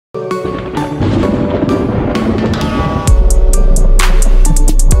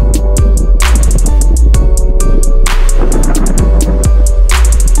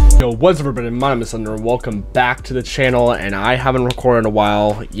What's up, everybody? My name is Thunder and welcome back to the channel. And I haven't recorded in a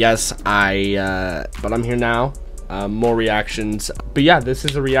while. Yes, but I'm here now. More reactions. But yeah, this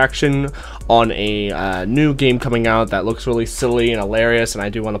is a reaction on a new game coming out that looks really silly and hilarious, and I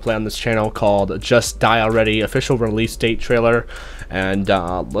do want to play on this channel, called Just Die Already. Official release date trailer. And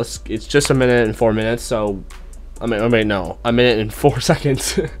it's just a minute and 4 minutes, so a minute and 4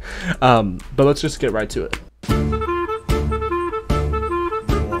 seconds. But let's just get right to it.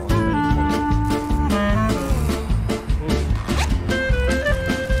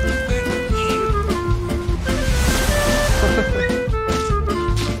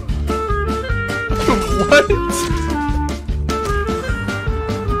 What?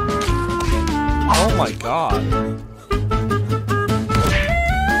 Oh my god.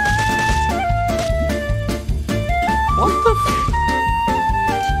 What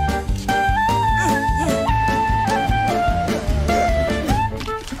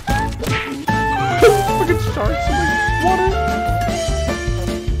the fucking sharks in the water?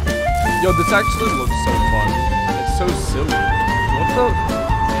 Yo, this actually looks so fun. It's so silly. What the?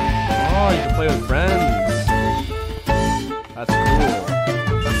 Oh, you can play with friends. That's cool.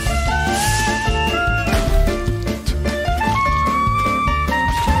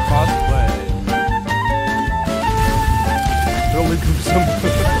 Crossplay. Really gruesome.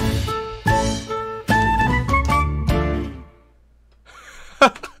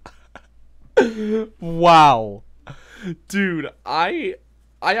 Wow. Dude, I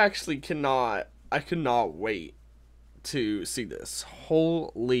actually cannot wait to see this.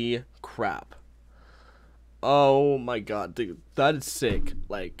 Holy crap. Oh my god, dude, that is sick.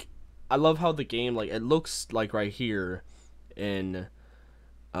 Like, I love how the game, like, it looks like right here in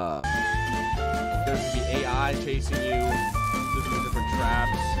there's gonna be AI chasing you, there's gonna be different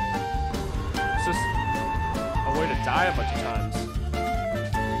traps. It's just a way to die a bunch of times,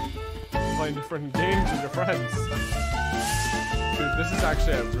 playing different games with your friends. Dude, this is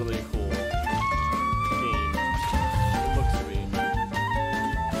actually a really cool game. It looks to be.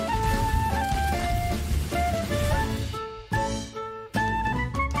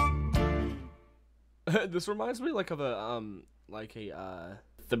 This reminds me like of a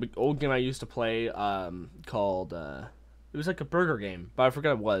the old game I used to play called it was like a burger game, but I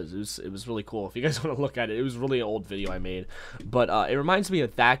forgot what it was. It was really cool. If you guys want to look at it, it was really an old video I made, but it reminds me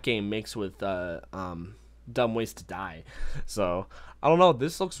of that game mixed with Dumb Ways to Die. So I don't know,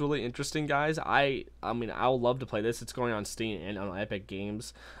 this looks really interesting, guys. I mean, I would love to play this. It's going on Steam and on Epic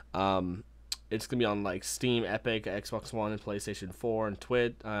Games. It's gonna be on like Steam, Epic, Xbox One, and PlayStation 4, and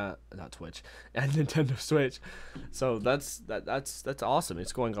not Twitch, and Nintendo Switch. So that's awesome.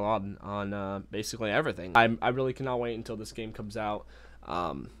 It's going on basically everything. I really cannot wait until this game comes out.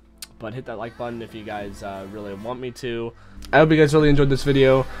 But hit that like button if you guys really want me to. I hope you guys really enjoyed this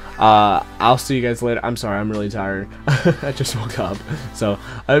video. I'll see you guys later. I'm sorry, I'm really tired. I just woke up. So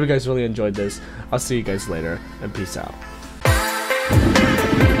I hope you guys really enjoyed this. I'll see you guys later, and peace out.